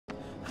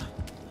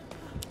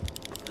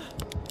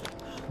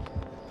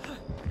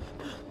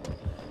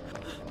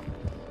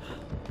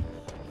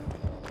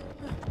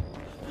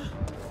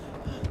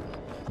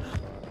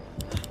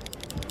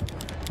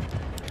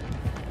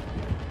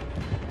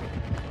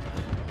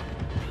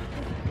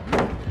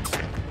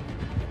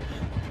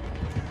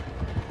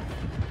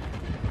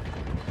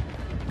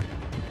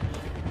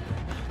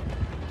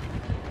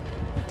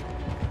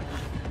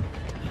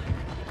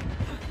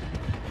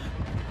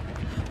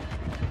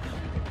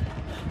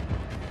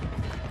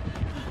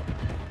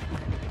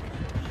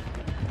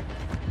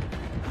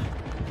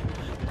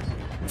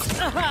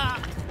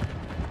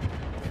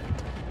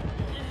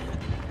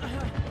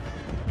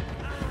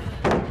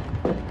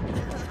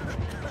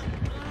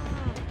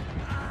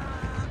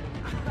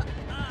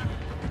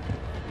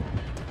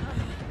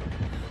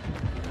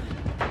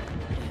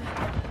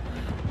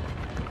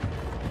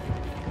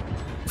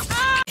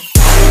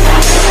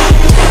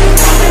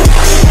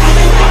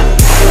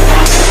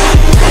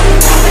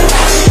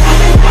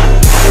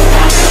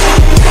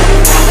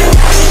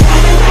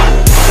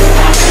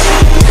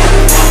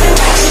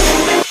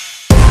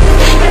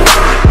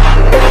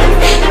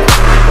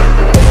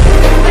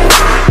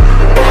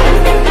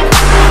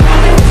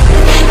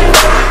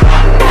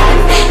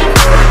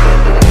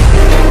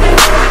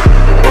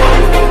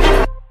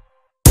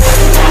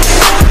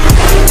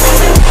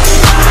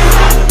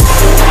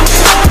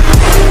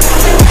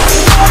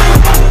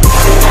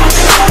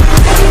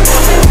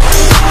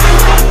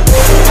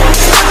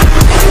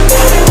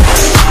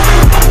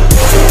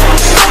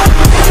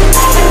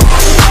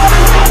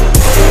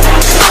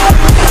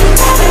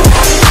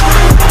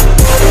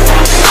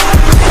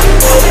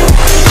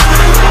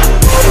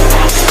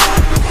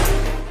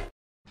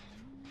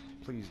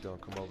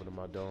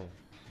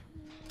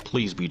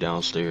Please be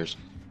downstairs.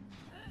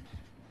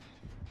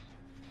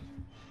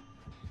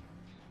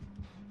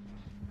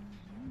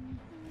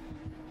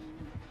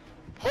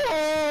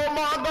 Oh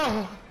my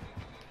God!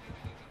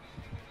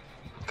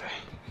 Okay,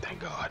 thank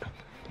God.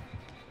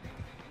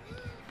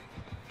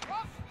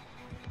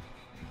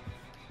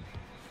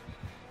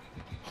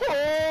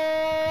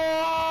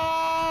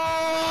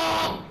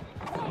 Oh!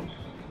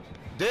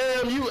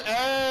 Damn, you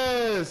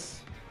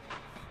ass!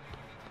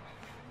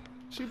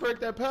 She break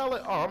that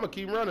pallet? Oh, I'm gonna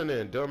keep running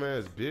then,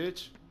 dumbass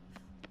bitch.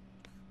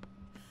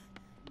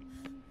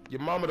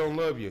 Your mama don't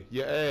love you.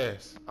 Your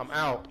ass. I'm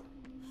out.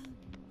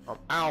 I'm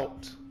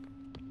out.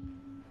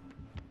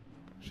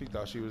 She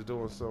thought she was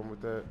doing something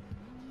with that.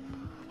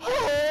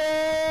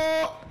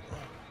 Oh!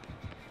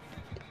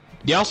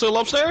 Y'all still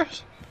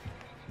upstairs?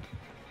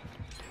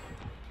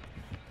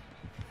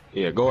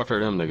 Yeah, go after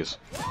them niggas.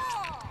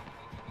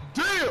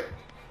 Damn!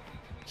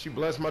 She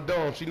blessed my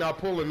dome. She not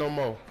pulling no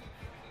more.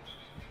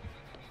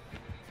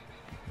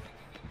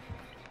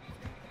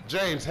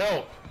 James,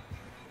 help!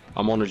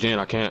 I'm on the gen,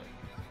 I can't.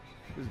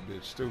 This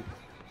bitch stupid.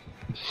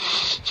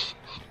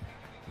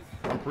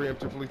 I'm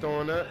preemptively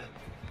throwing that.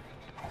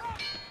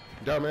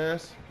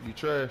 Dumbass, you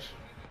trash.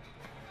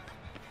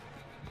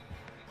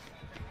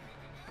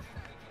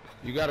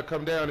 You gotta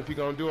come down if you're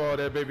gonna do all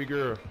that, baby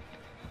girl.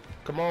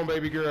 Come on,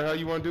 baby girl. How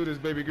you wanna do this,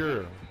 baby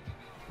girl?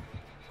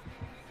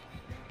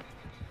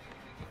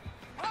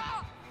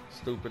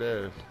 Stupid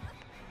ass.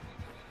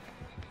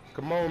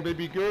 Come on,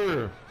 baby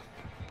girl.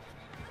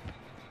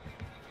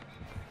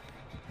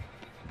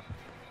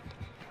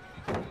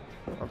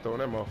 I'm throwing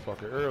that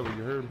motherfucker early,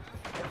 you heard me?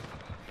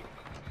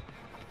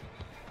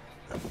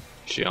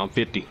 Shit, I'm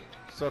 50.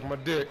 Suck my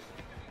dick.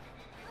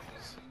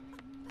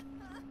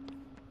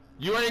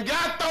 You ain't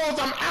got those,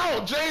 I'm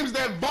out! James,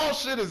 that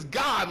bullshit is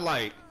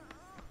godlike.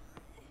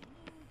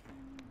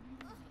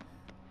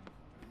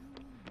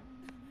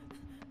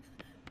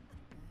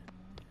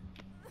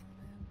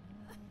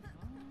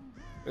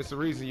 It's the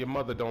reason your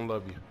mother don't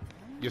love you.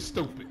 You're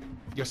stupid.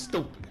 You're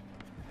stupid.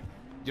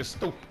 You're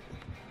stupid.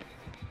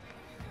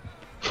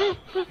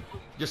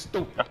 You're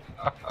stupid.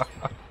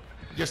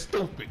 You're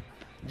stupid.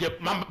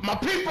 My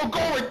people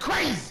going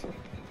crazy.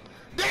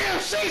 Damn,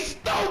 she's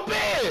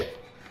stupid.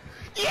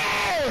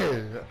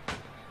 Yeah.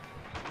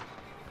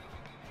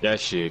 That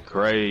shit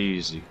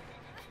crazy.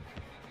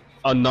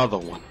 Another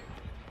one.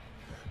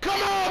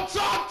 Come on,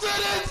 talk to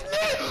this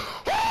nigga.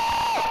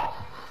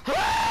 Ah!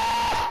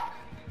 Ah!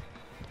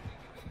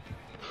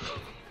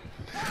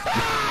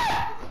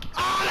 Ah!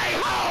 Oh, they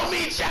hold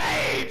me,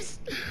 James.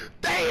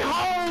 They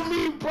hold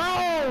me,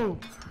 bro.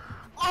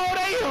 Oh,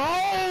 they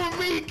hold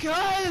me,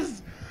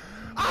 cuz.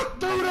 I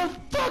threw the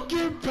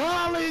fucking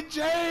pallet,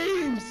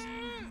 James.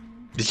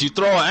 Did you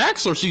throw an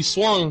axe or she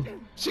swung?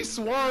 She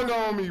swung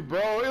on me,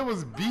 bro. It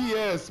was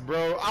BS,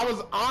 bro. I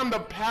was on the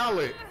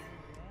pallet.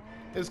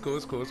 It's cool,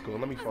 it's cool, it's cool.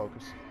 Let me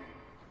focus.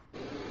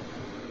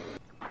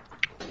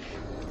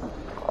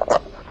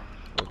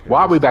 Okay,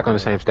 why are we back on the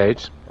same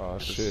stage? Oh,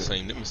 shit. It's the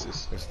same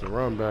nemesis. It's the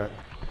run back.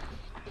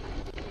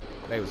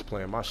 They was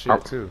playing my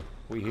shit, too.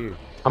 We here.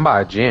 I'm by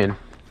a gen.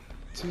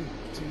 Two. Ooh.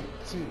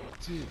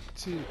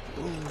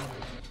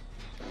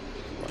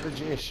 Why did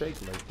Jen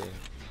shake like that?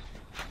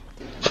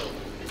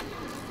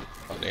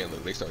 Oh damn,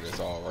 look, they started this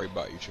all right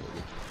by each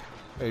other.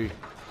 Hey.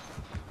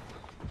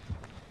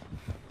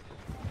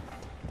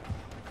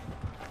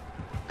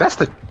 That's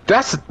the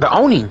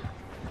Oni.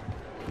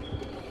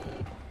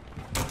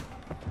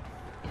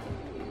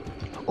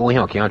 Oh, he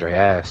on KcJay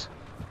ass.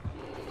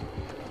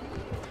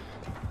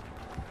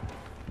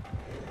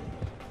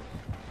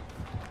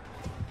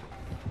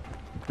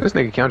 This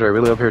nigga KcJay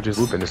really up here just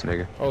looping this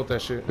nigga. Hold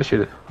that shit. This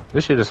shit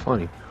is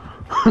funny.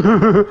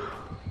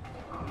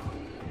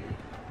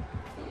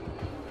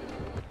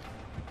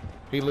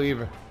 He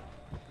leaving.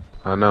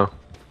 I know.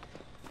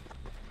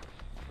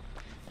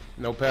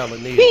 No pallet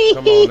needed.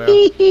 Come on now.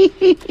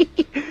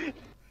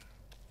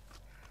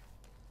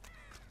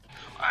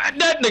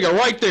 That nigga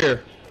right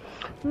there.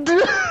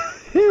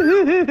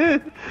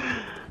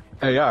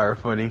 Hey, y'all are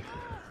funny.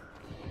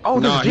 Oh,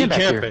 nah, there's a he gen back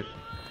camping. here.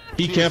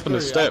 He camping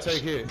the steps. I'll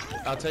take hit.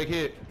 I'll take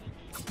hit.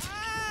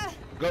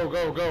 Go.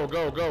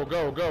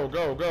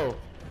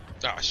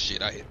 Ah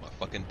shit, I hit my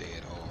fucking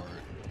dead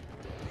hard.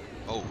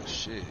 Oh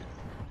shit.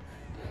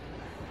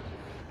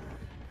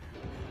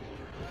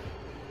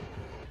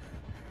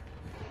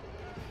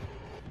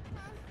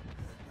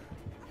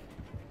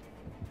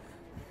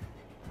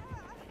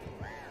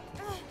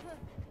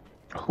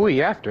 Who are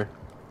you after?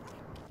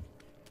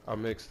 I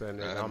mixed that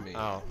nigga. I'm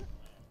out.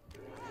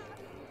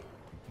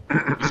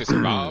 You should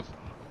survive.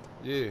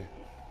 Yeah.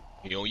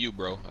 He on you,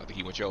 bro. I think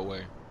he went your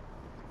way.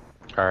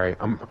 All right,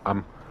 I'm.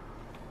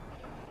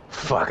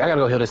 Fuck, I gotta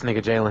go heal this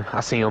nigga Jalen.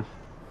 I see him.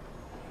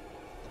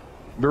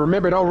 But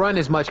remember, don't run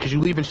as much because you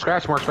leaving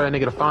scratch marks for that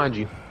nigga to find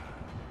you.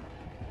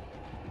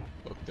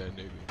 Fuck that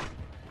nigga.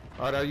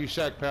 Alright, are you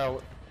Shaq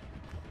Pallet?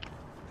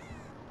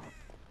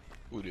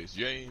 Who this,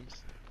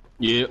 James?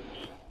 Yep.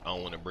 I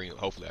don't want to bring.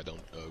 Hopefully, I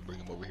don't bring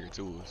him over here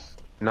to us.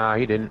 Nah,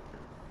 he didn't.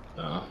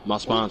 My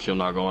spawn shield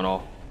not going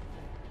off.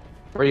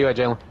 Where you at,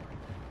 Jalen?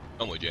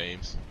 I'm with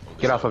James.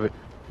 Get off of it.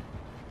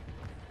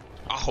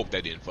 I hope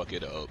that didn't fuck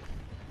it up.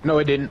 No,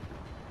 it didn't.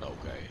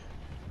 Okay.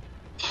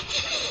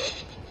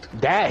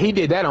 He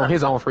did that on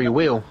his own free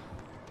will.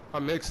 I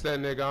mixed that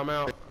nigga, I'm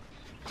out.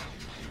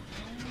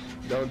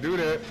 Don't do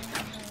that.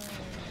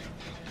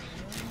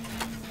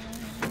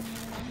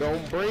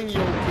 Don't bring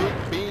your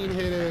big bean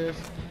head ass.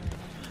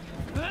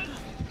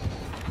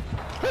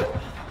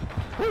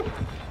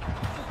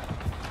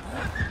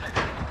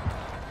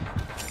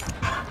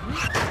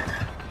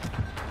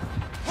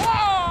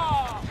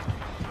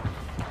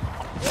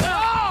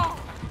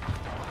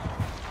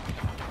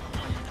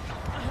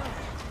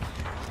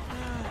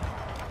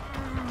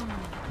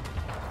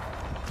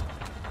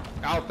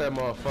 Out that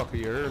motherfucker,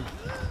 you heard?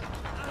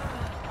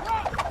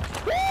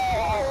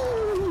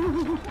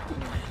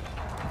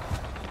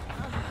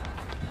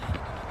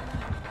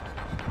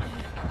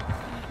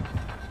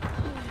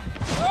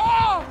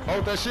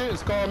 Hold that shit,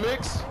 it's called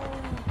mix.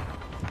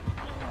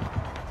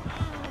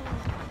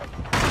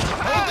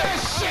 Hold that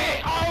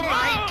shit! Oh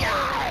my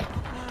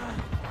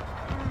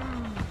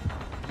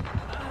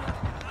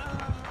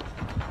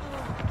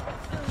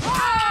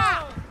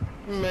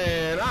god!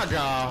 Man, I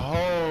got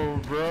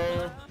hold,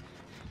 bro.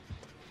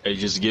 Hey,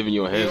 just giving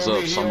you a heads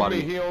up. Somebody.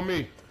 He on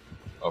me.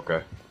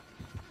 Okay.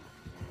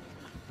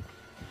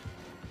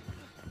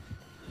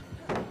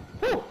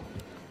 Whew.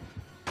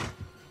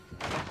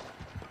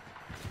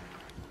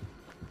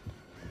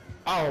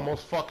 I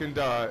almost fucking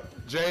died.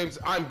 James,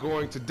 I'm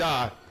going to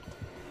die.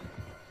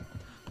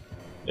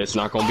 It's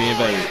not gonna be in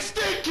vain. It's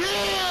the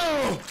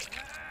kill!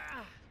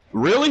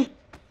 Really?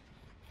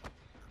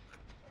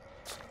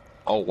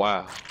 Oh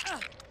wow.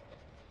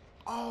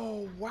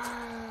 Oh wow.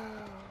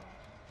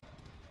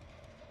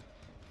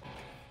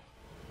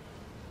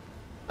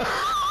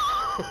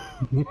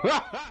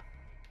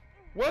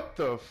 What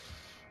the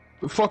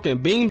Fucking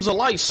beams of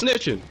light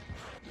snitching.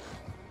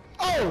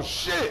 Oh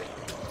shit!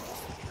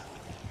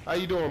 How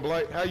you doing,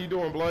 Blight? How you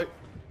doing, Blight?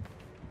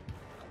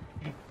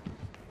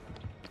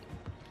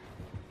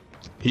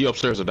 He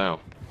upstairs or down?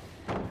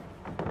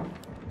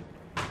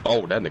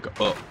 Oh, that nigga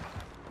up.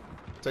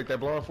 Take that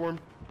blonde for him.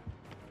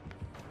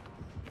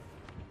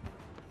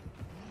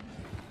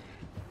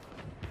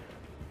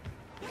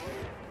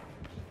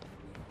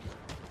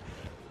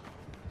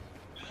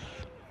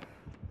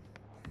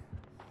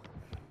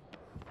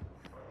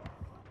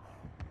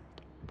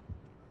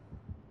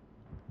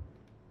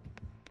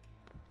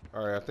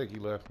 Alright, I think he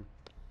left him.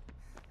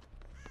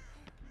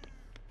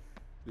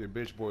 Yeah,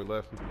 bitch boy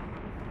left him.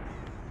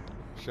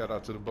 Shout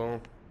out to the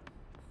bone.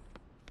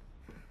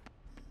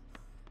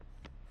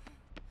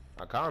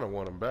 I kinda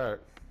want him back.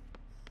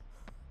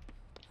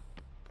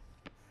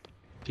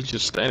 He's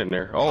just standing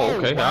there. Oh,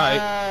 okay,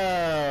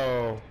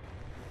 wow. alright.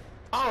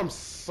 I'm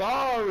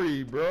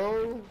sorry,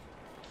 bro.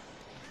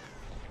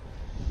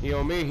 He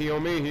on me, he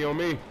on me, he on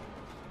me.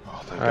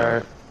 Oh, thank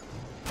Alright.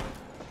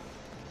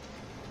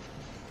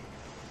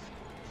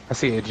 I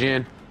see a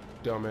Jen.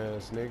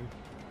 Dumbass nigga.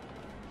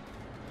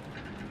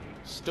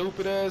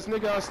 Stupid ass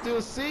nigga, I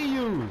still see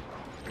you.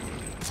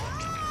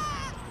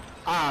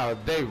 Ah,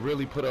 they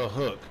really put a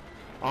hook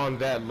on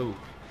that loop.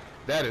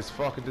 That is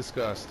fucking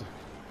disgusting.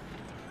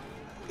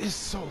 It's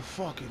so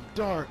fucking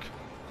dark.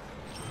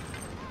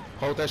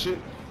 Hold that shit.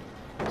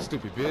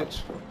 Stupid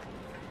bitch.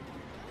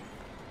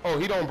 Oh,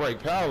 he don't break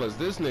pallets.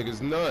 This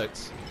nigga's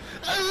nuts.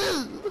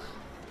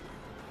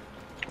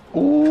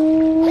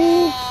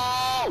 Ooh.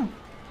 Oh!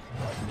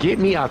 Get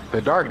me out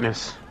the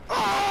darkness.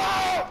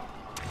 Oh!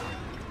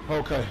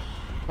 Okay.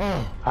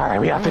 Oh.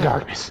 Alright, we out the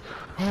darkness.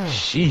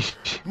 Sheesh.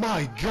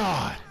 My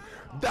God.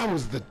 That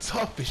was the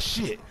toughest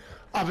shit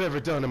I've ever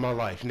done in my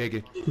life,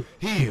 nigga.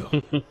 Heal.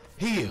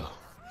 Heal.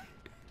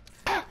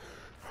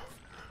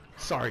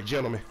 Sorry,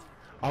 gentlemen.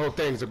 I hope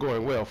things are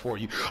going well for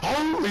you.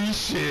 Holy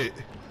shit.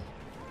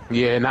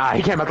 Yeah, nah,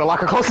 he came out the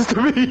locker closest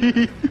to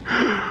me.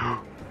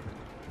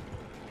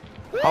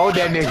 Hold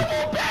that nigga.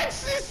 Double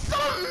backs is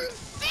something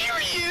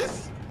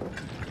serious.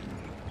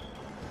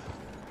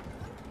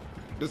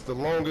 This is the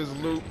longest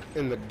loop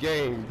in the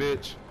game,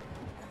 bitch.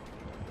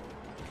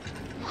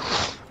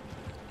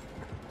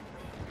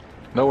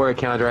 No worry,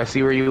 Counter. I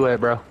see where you at,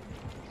 bro.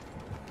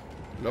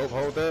 Nope,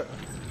 hold that.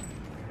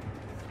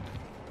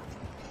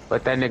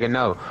 Let that nigga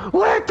know.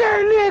 Let that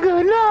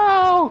nigga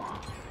know.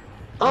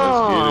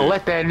 Oh,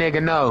 let that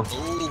nigga know.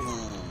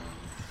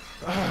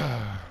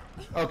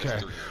 Okay.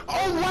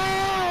 Oh,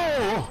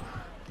 wow!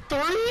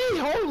 3?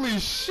 Holy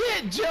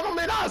shit,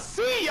 gentlemen, I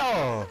see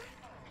y'all.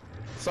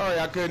 Sorry,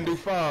 I couldn't do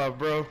 5,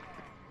 bro.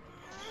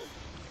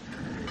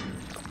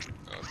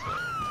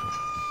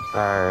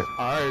 Alright.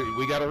 Alright,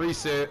 we got a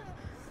reset.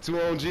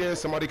 2 on Jen,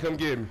 somebody come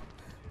get me.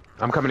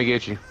 I'm coming to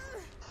get you.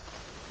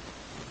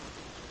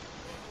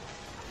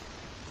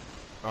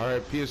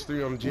 Alright,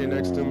 PS3 on Jen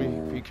next to me.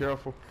 Be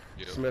careful.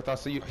 Yep. Smith, I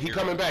see you. He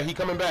coming back, he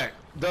coming back.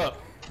 Duck.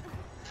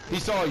 He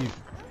saw you.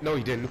 No,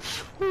 he didn't.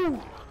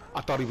 Whew.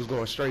 I thought he was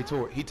going straight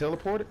toward. He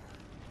teleported?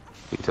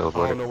 He I don't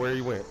teleported. know where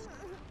he went.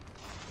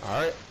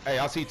 Alright. Hey,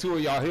 I see 2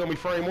 of y'all. Heal me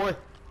frame 1.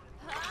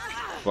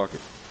 Fuck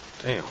it.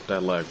 Damn,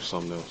 that lag was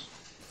something else.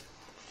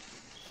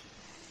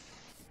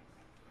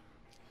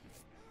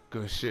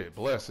 Good shit.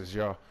 Bless us,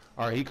 y'all.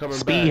 All right, he coming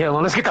Speed back.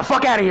 healing. Let's get the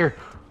fuck out of here.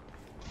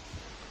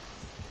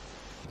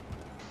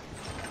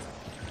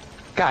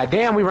 God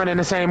damn, we running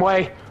the same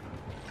way.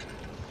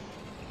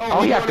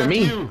 Oh, he after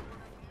me. You.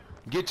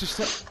 Get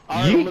yourself.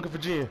 All right, I'm looking for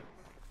Jen.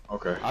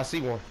 Okay. I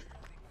see one.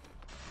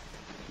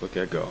 Look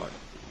at God.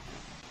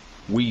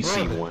 We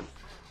see one.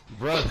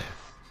 Brother.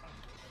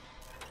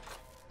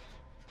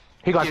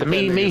 He got to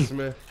meet me.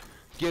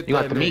 Get You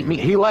got to meet me.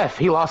 He left.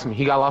 He lost me.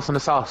 He got lost in the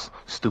sauce.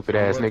 Stupid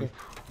ass nigga.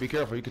 Be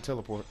careful. He can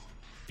teleport.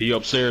 He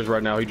upstairs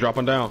right now. He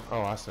dropping down.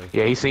 Oh, I see.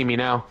 Yeah, he see me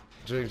now.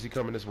 James, he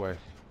coming this way.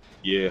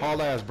 Yeah.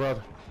 Haul ass,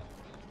 brother.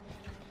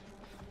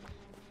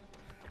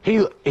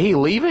 He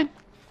leaving?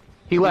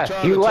 He left.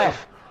 He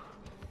left.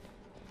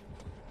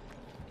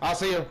 I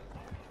see him.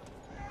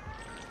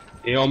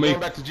 He on me. Going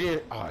back to Jen.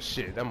 Oh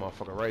shit, that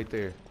motherfucker right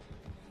there.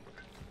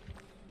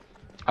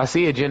 I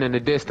see a Jen in the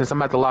distance. I'm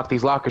about to lock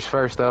these lockers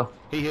first, though.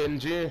 He hitting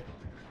Jen.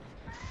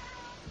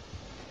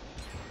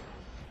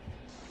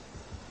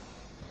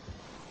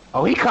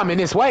 Oh, he coming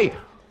this way.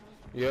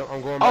 Yep,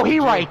 I'm going back Oh, to he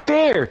Jen. right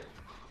there.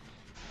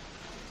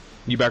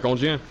 You back on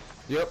Jen?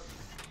 Yep.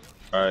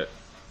 All right.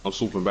 I'm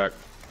swooping back.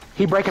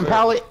 He breaking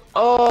pallet.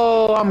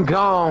 Oh, I'm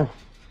gone.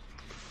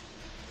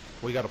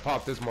 We gotta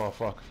pop this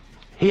motherfucker.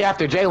 He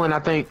after Jalen, I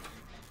think.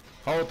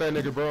 Hold that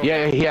nigga, bro.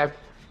 Yeah, he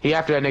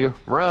after that nigga.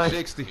 Run.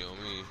 60. You know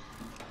me.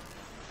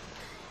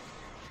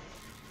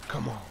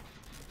 Come on.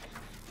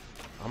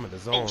 I'm in the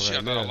zone Oh shit, I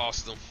right thought I now.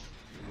 lost them.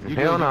 You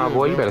Hell good, nah, good,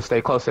 boy. You bro. better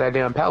stay close to that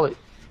damn pallet.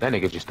 That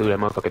nigga just threw that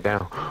motherfucker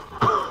down.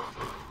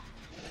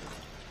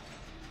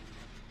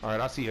 All right,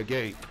 I see a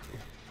gate.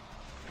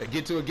 Hey,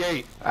 get to a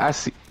gate. I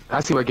see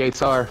where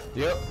gates are.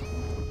 Yep.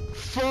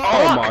 Fuck.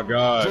 Oh my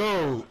God.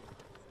 Dude.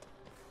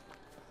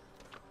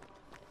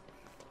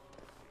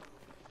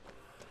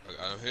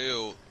 I'm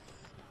healed.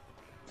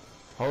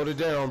 Hold it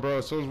down, bro.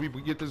 As soon as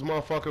we get this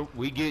motherfucker,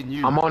 we getting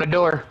you. I'm on the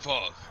door.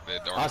 Fuck.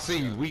 That dark. I see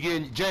you. We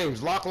getting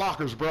James. Lock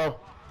lockers, bro.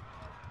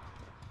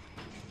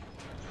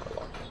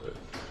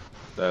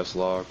 That's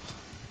locked.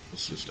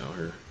 What's this down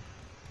here?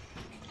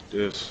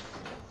 This.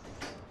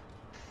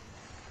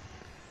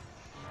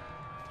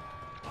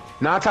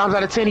 9 times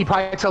out of 10, he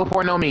probably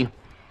teleporting on me.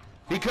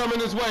 He coming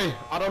this way.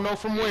 I don't know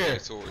from Yeah, where.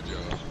 it's toward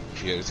y'all.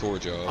 Yeah, it's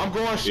toward y'all. I'm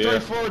going straight Yeah.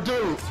 for a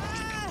dude.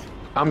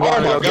 I'm going Oh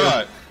to my go get him.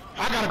 God.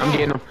 I gotta go. I'm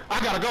getting him. I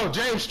gotta go.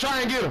 James,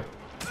 try and get him.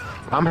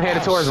 I'm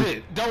headed towards shit.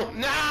 him. Don't.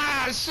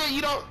 Nah, shit.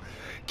 You don't.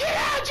 Get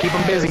out, James. Keep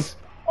him busy.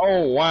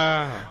 Oh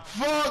wow.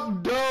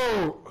 Fuck,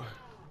 dude.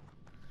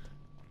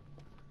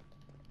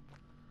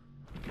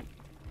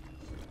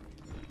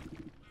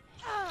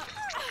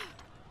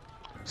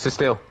 Sit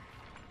still.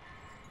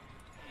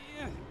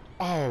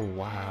 Oh,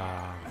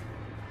 wow.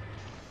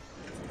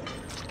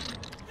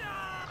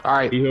 All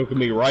right. He hooking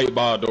me right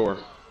by a door.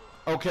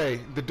 Okay,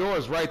 the door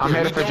is right there. I'm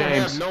headed He for don't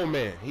James. have no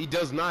man. He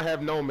does not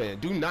have no man.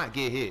 Do not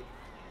get hit.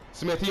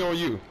 Smith, he on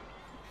you.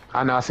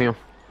 I know I see him.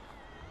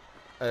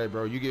 Hey,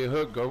 bro, you get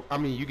hooked, go. I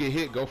mean, you get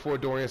hit, go for a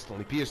door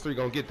instantly. PS3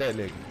 gonna get that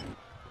nigga.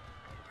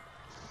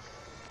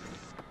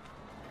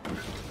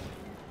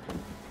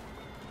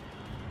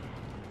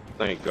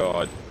 Thank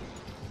God.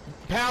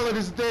 Pallet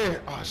is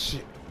there. Oh,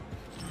 shit.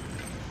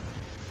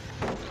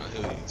 I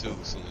heal you too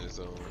as soon as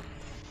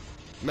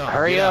No,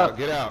 Hurry get up. Out,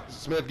 get out.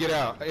 Smith, get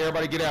out.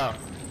 Everybody get out.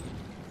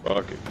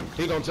 Fuck it.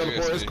 He gonna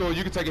teleport. It's cool.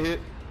 You can take a hit.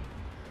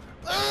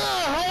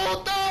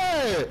 Hold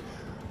that.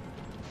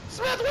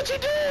 Smith, what you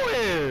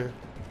doing?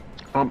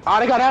 Oh,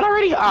 they got out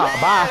already? Oh,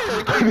 bye.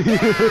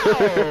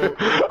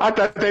 Yeah, I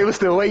thought they were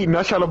still waiting. I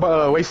was trying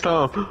to waste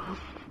time.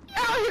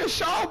 out here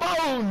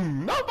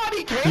showboating.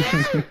 Nobody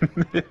cares.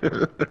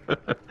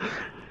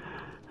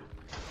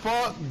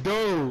 Fuck,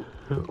 dude.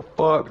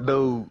 Fuck,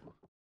 dude.